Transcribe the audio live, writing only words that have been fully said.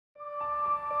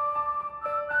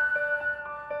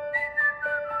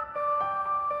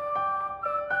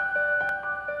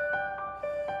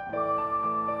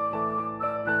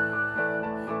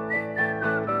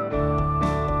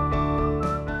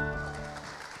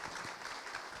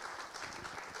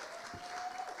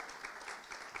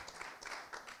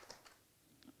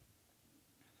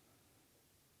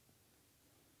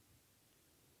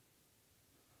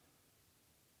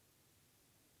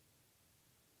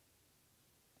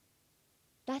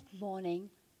That morning,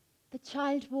 the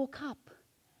child woke up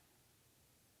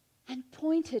and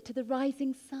pointed to the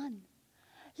rising sun.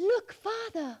 "Look,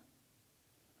 Father!"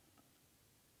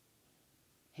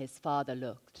 His father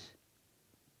looked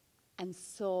and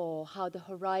saw how the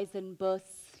horizon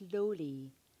burst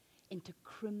slowly into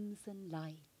crimson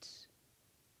light.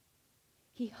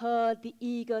 He heard the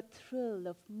eager thrill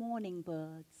of morning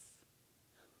birds.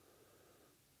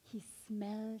 He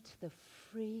smelled the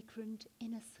fragrant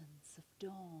innocence of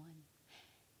dawn.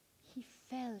 He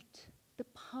felt the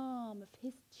palm of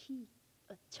his cheek,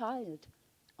 a child,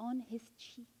 on his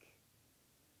cheek,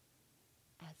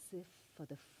 as if for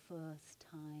the first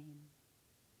time.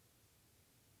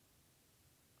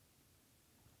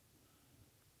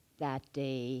 That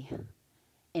day,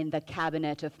 in the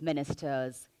cabinet of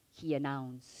ministers, he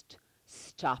announced,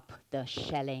 "Stop the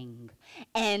shelling,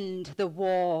 end the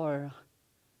war.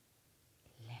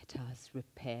 Let us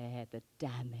repair the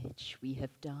damage we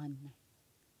have done."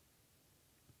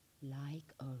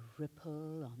 Like a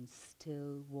ripple on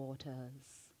still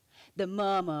waters, the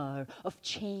murmur of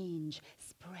change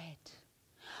spread.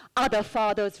 Other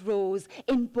fathers rose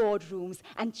in boardrooms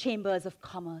and chambers of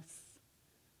commerce.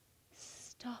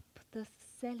 Stop the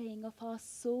selling of our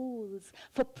souls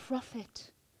for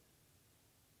profit.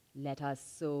 Let us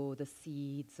sow the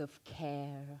seeds of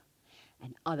care,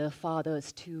 and other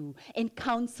fathers too, in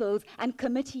councils and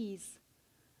committees.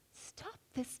 Stop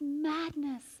this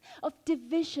madness of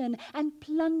division and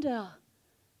plunder.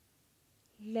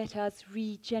 Let us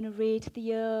regenerate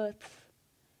the earth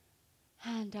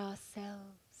and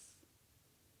ourselves.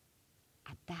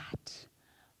 At that,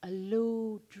 a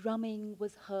low drumming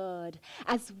was heard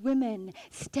as women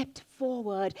stepped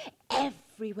forward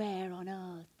everywhere on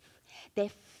earth, their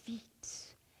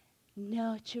feet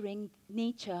nurturing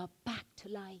nature back to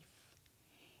life.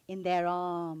 In their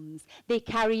arms, they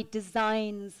carried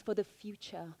designs for the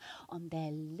future. On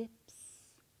their lips,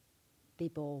 they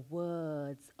bore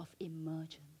words of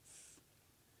emergence.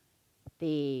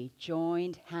 They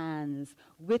joined hands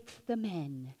with the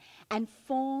men and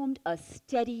formed a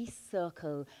steady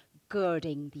circle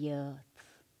girding the earth.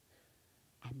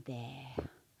 And there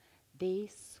they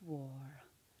swore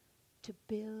to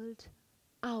build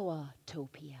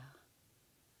OURTopia,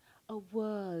 a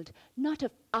world not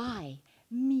of I,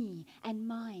 me, and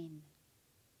mine,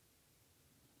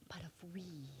 but of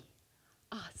we,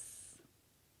 us,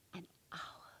 and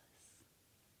ours.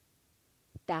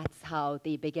 That's how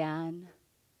they began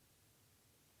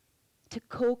to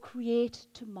co-create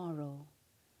tomorrow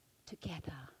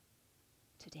together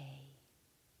today.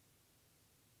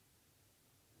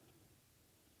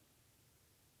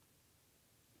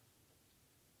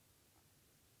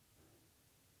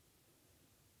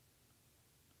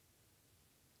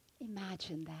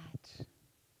 Imagine that.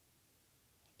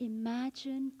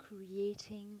 Imagine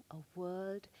creating a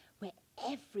world where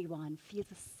everyone feels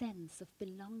a sense of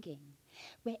belonging,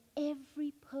 where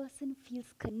every person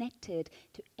feels connected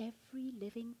to every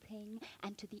living thing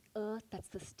and to the earth that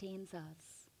sustains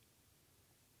us.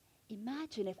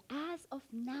 Imagine if, as of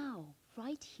now,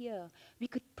 right here, we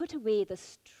could put away the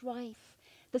strife,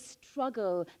 the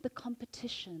struggle, the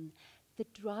competition, the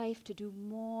drive to do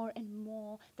more and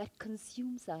more that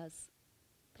consumes us,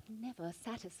 but never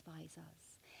satisfies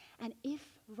us. And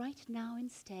if right now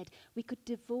instead we could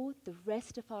devote the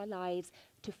rest of our lives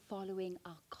to following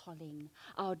our calling,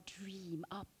 our dream,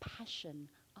 our passion,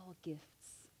 our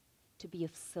gifts, to be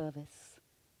of service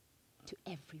to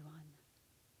everyone.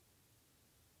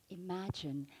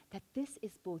 Imagine that this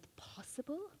is both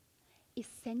possible,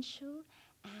 essential,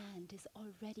 and is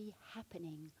already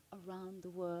happening around the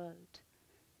world.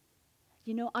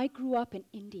 You know, I grew up in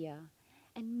India,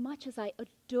 and much as I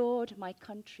adored my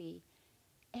country,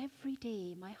 every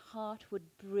day my heart would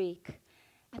break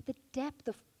at the depth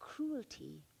of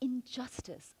cruelty,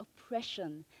 injustice,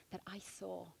 oppression that I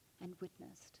saw and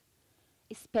witnessed,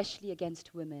 especially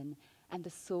against women and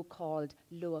the so-called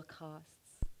lower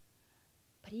castes.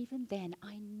 But even then,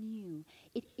 I knew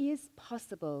it is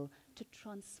possible to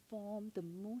transform the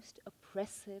most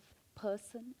oppressive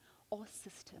person or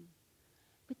system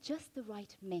with just the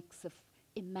right mix of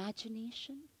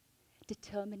imagination,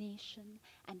 determination,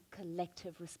 and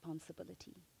collective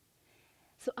responsibility.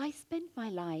 So I spent my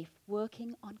life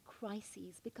working on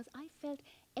crises because I felt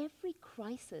every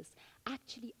crisis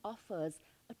actually offers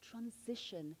a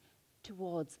transition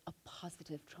towards a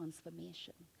positive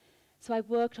transformation. So I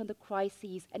worked on the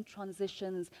crises and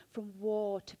transitions from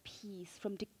war to peace,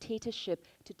 from dictatorship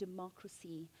to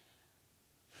democracy,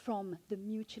 from the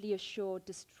mutually assured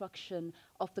destruction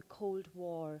of the Cold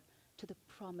War to the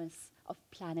promise of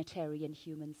planetary and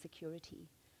human security.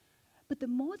 But the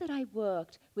more that I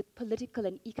worked with political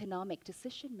and economic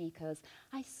decision makers,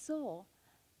 I saw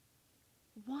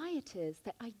why it is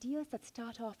that ideas that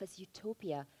start off as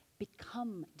utopia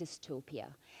become dystopia.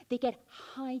 They get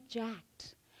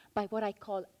hijacked by what I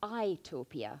call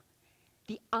I-topia,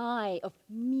 the I of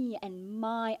me and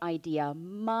my idea,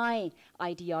 my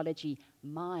ideology,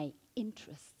 my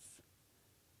interests.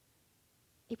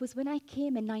 It was when I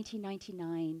came in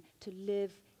 1999 to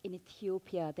live in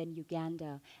Ethiopia, then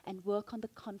Uganda, and work on the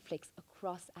conflicts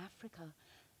across Africa,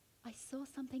 I saw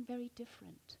something very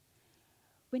different.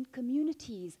 When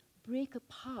communities break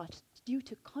apart due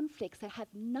to conflicts that have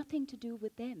nothing to do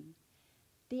with them,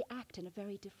 they act in a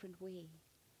very different way.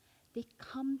 They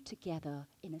come together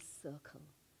in a circle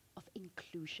of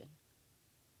inclusion.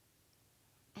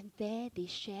 And there they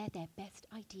share their best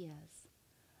ideas,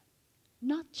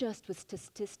 not just with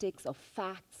statistics or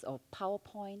facts or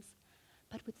PowerPoints,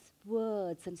 but with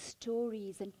words and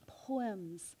stories and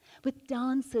poems, with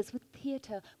dances, with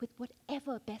theater, with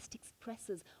whatever best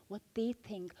expresses what they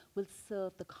think will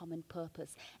serve the common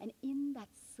purpose. And in that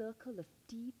circle of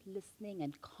deep listening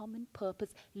and common purpose,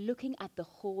 looking at the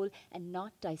whole and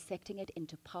not dissecting it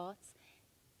into parts,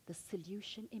 the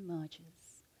solution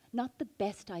emerges. Not the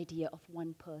best idea of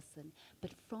one person,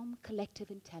 but from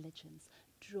collective intelligence,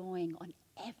 drawing on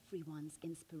everyone's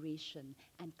inspiration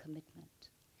and commitment.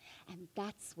 And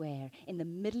that's where, in the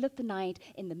middle of the night,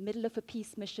 in the middle of a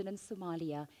peace mission in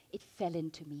Somalia, it fell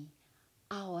into me.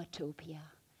 OURTopia.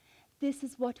 This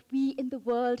is what we in the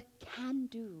world can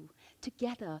do,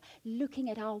 together, looking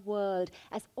at our world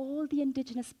as all the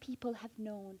indigenous people have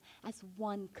known, as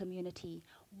one community,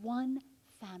 one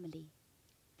family.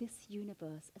 This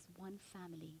universe as one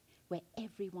family, where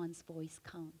everyone's voice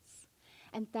counts.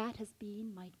 And that has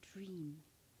been my dream.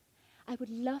 I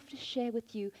would love to share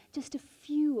with you just a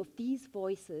few of these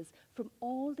voices from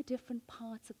all the different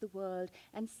parts of the world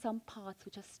and some parts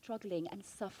which are struggling and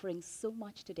suffering so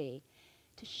much today,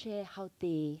 to share how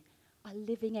they are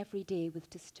living every day with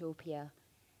dystopia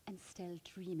and still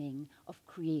dreaming of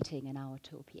creating an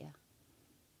OURTopia.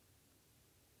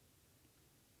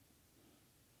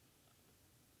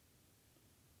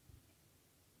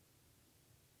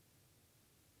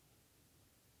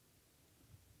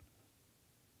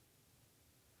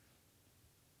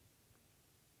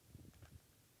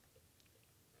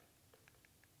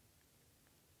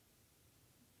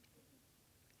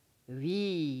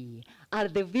 We are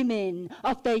the women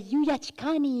of the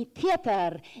Uyachkani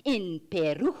Theater in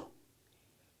Peru.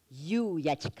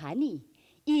 Uyachkani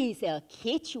is a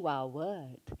Quechua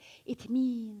word. It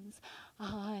means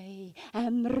I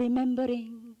am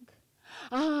remembering,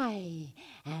 I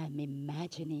am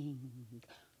imagining.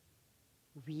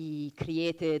 We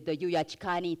created the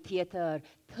Uyachkani Theater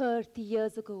 30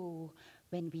 years ago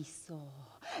when we saw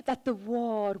that the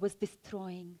war was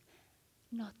destroying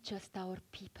not just our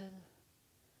people,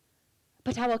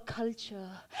 but our culture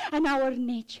and our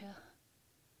nature.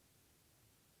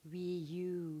 We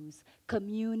use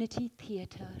community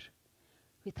theater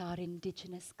with our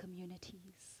indigenous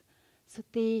communities so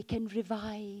they can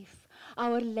revive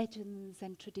our legends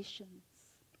and traditions.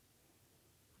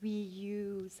 We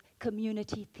use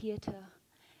community theater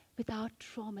with our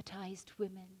traumatized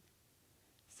women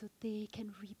so they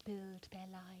can rebuild their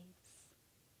lives.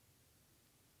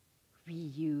 We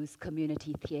use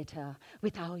community theater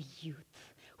with our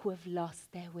youth who have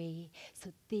lost their way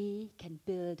so they can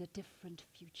build a different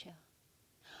future.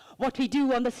 What we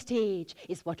do on the stage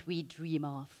is what we dream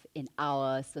of in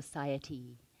our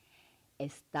society.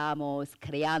 Estamos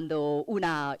creando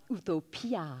una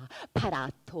utopía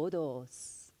para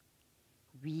todos.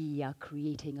 We are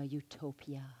creating a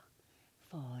utopia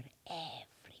for everyone.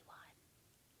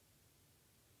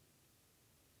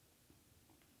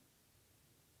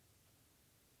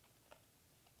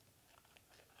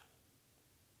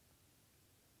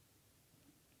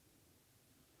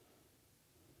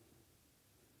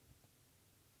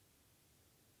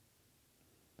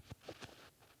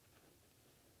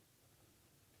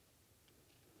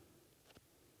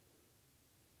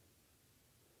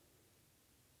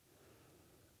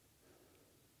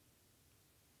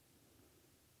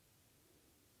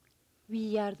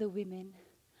 We are the women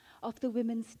of the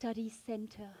Women's Studies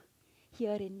Center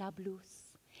here in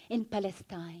Nablus, in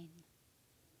Palestine.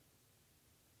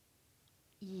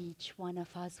 Each one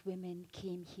of us women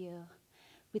came here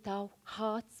with our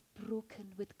hearts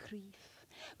broken with grief,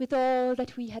 with all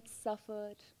that we had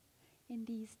suffered in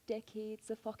these decades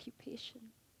of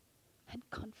occupation and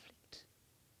conflict.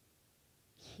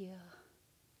 Here,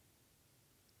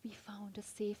 we found a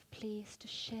safe place to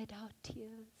shed our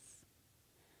tears,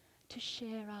 to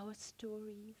share our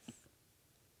stories,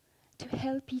 to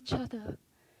help each other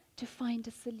to find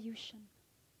a solution.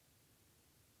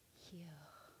 Here,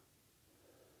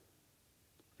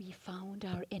 we found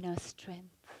our inner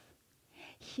strength.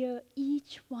 Here,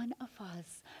 each one of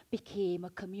us became a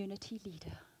community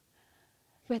leader.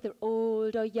 Whether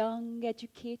old or young,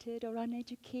 educated or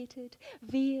uneducated,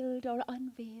 veiled or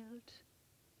unveiled.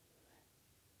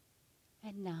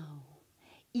 And now,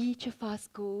 each of us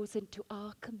goes into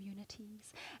our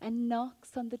communities and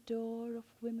knocks on the door of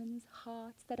women's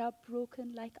hearts that are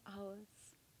broken like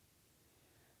ours.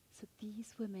 So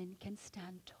these women can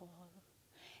stand tall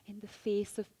in the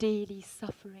face of daily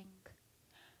suffering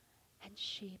and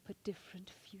shape a different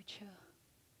future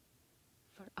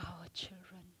for our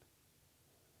children.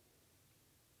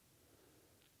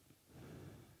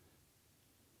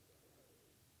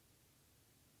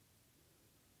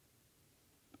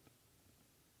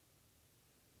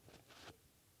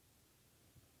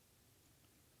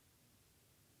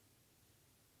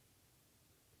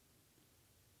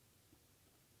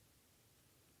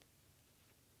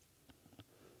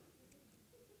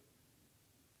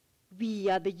 We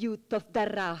are the youth of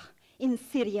Darra in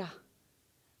Syria.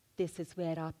 This is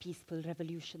where our peaceful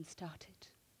revolution started.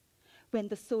 When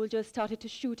the soldiers started to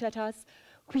shoot at us,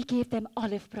 we gave them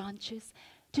olive branches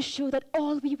to show that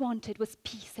all we wanted was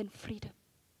peace and freedom.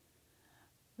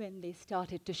 When they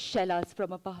started to shell us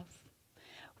from above,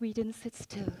 we didn't sit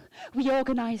still. We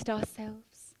organized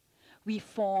ourselves. We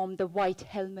formed the White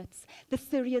Helmets, the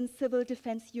Syrian civil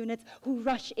defense units who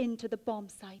rush into the bomb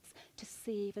sites to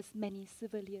save as many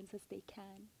civilians as they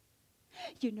can.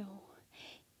 You know,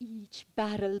 each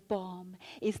barrel bomb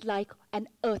is like an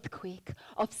earthquake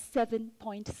of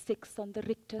 7.6 on the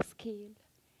Richter scale.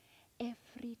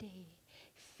 Every day,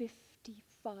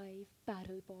 55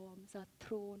 barrel bombs are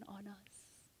thrown on us.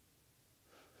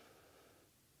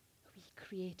 We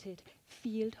created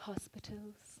field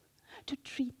hospitals to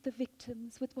treat the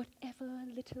victims with whatever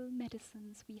little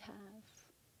medicines we have.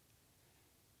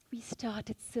 We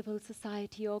started civil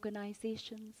society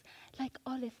organizations like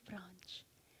Olive Branch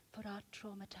for our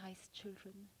traumatized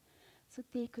children, so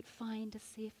they could find a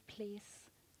safe place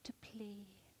to play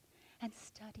and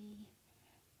study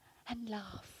and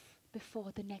laugh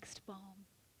before the next bomb.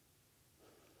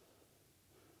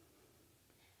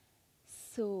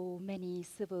 So many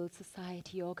civil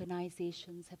society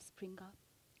organizations have sprung up.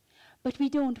 But we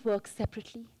don't work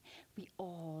separately. We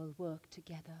all work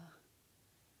together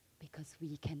because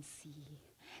we can see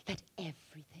that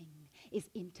everything is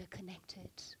interconnected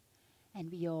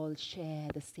and we all share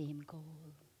the same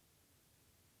goal.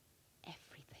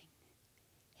 Everything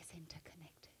is interconnected.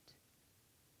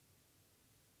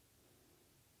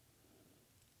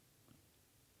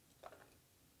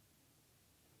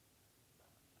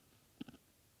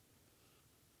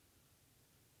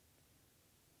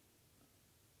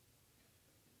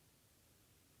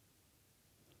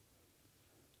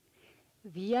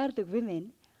 We are the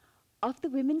women of the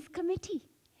Women's Committee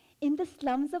in the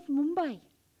slums of Mumbai.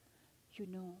 You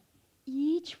know,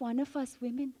 each one of us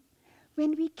women,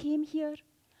 when we came here,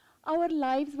 our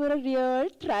lives were a real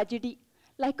tragedy,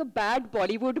 like a bad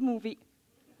Bollywood movie.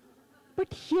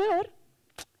 But here,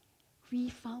 we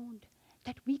found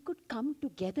that we could come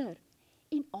together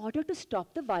in order to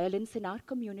stop the violence in our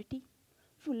community,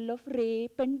 full of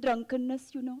rape and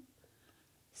drunkenness, you know.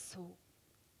 So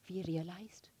we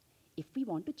realized, if we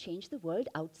want to change the world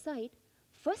outside,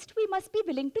 first we must be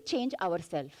willing to change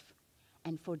ourselves.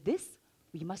 And for this,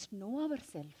 we must know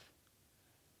ourselves.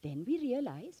 Then we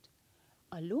realized,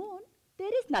 alone, there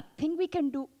is nothing we can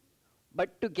do.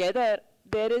 But together,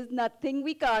 there is nothing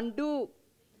we can't do.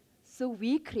 So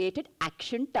we created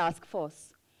Action Task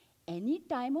Force. Any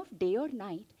time of day or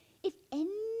night, if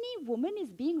any woman is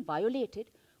being violated,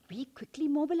 we quickly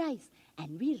mobilize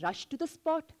and we rush to the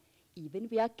spot. Even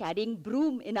we are carrying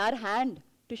broom in our hand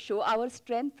to show our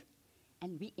strength.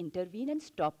 And we intervene and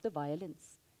stop the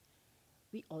violence.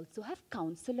 We also have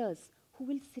counselors who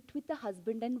will sit with the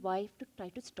husband and wife to try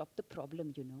to stop the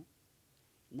problem, you know.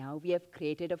 Now we have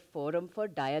created a forum for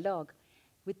dialogue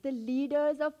with the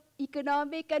leaders of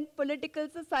economic and political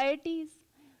societies.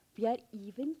 We are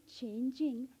even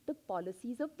changing the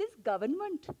policies of this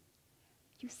government.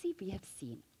 You see, we have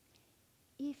seen,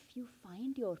 if you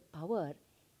find your power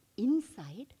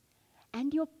inside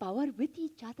and your power with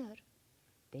each other,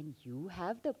 then you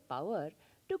have the power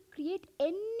to create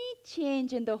any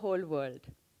change in the whole world.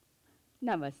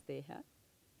 Namaste. Huh?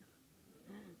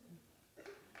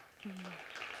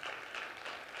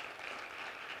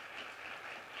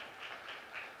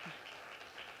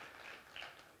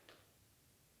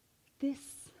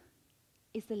 This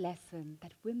is the lesson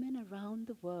that women around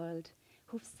the world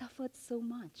who've suffered so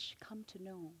much come to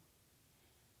know.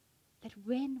 that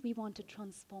when we want to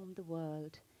transform the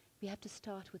world, we have to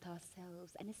start with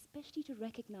ourselves, and especially to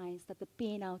recognize that the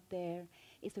pain out there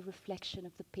is a reflection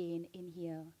of the pain in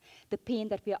here. The pain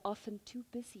that we are often too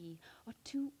busy or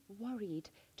too worried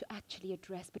to actually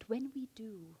address. But when we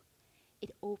do,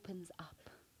 it opens up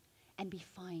and we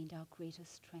find our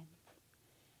greatest strength.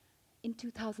 In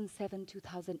 2007,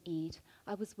 2008,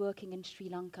 I was working in Sri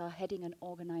Lanka, heading an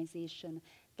organization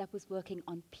that was working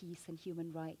on peace and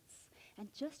human rights.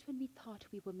 And just when we thought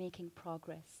we were making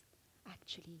progress,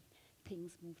 actually,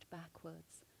 things moved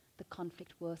backwards. The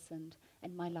conflict worsened,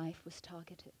 and my life was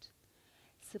targeted.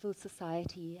 Civil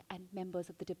society and members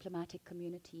of the diplomatic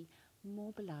community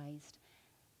mobilized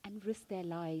and risked their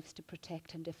lives to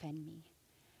protect and defend me.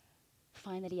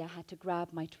 Finally, I had to grab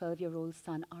my 12-year-old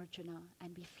son, Arjuna,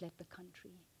 and we fled the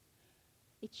country.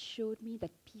 It showed me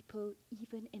that people,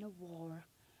 even in a war,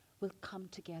 will come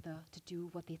together to do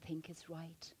what they think is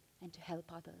right and to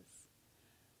help others.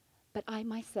 But I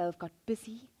myself got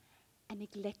busy and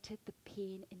neglected the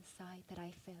pain inside that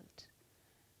I felt.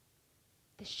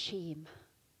 The shame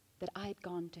that I'd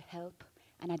gone to help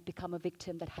and I'd become a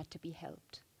victim that had to be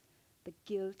helped. The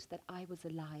guilt that I was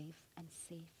alive and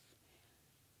safe,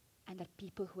 and that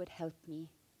people who had helped me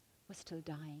were still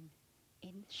dying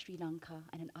in Sri Lanka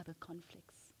and in other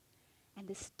conflicts. And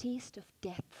this taste of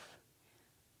death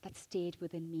that stayed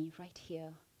within me right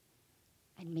here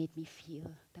and made me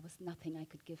feel there was nothing I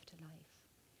could give to life.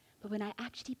 But when I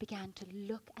actually began to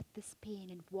look at this pain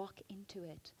and walk into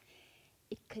it,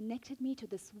 it connected me to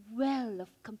this well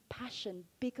of compassion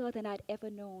bigger than I'd ever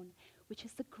known, which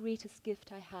is the greatest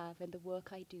gift I have in the work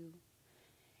I do.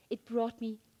 It brought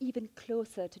me even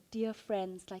closer to dear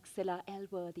friends like Scylla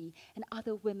Elworthy and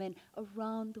other women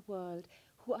around the world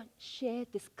who shared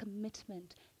this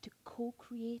commitment to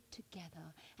co-create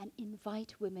together and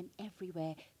invite women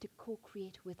everywhere to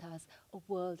co-create with us a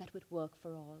world that would work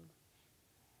for all.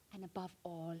 And above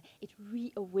all, it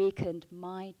reawakened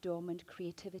my dormant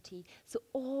creativity. So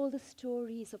all the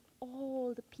stories of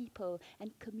all the people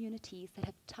and communities that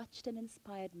have touched and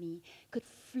inspired me could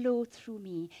flow through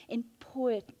me in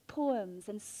poems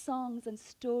and songs and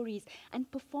stories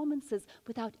and performances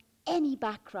without any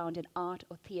background in art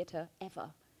or theatre ever,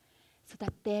 so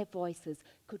that their voices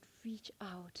could reach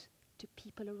out to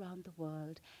people around the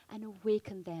world and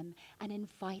awaken them and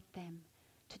invite them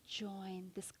to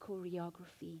join this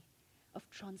choreography of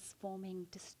transforming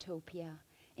dystopia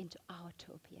into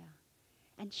OURTopia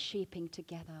and shaping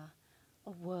together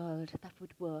a world that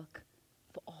would work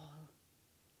for all.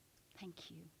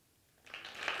 Thank you.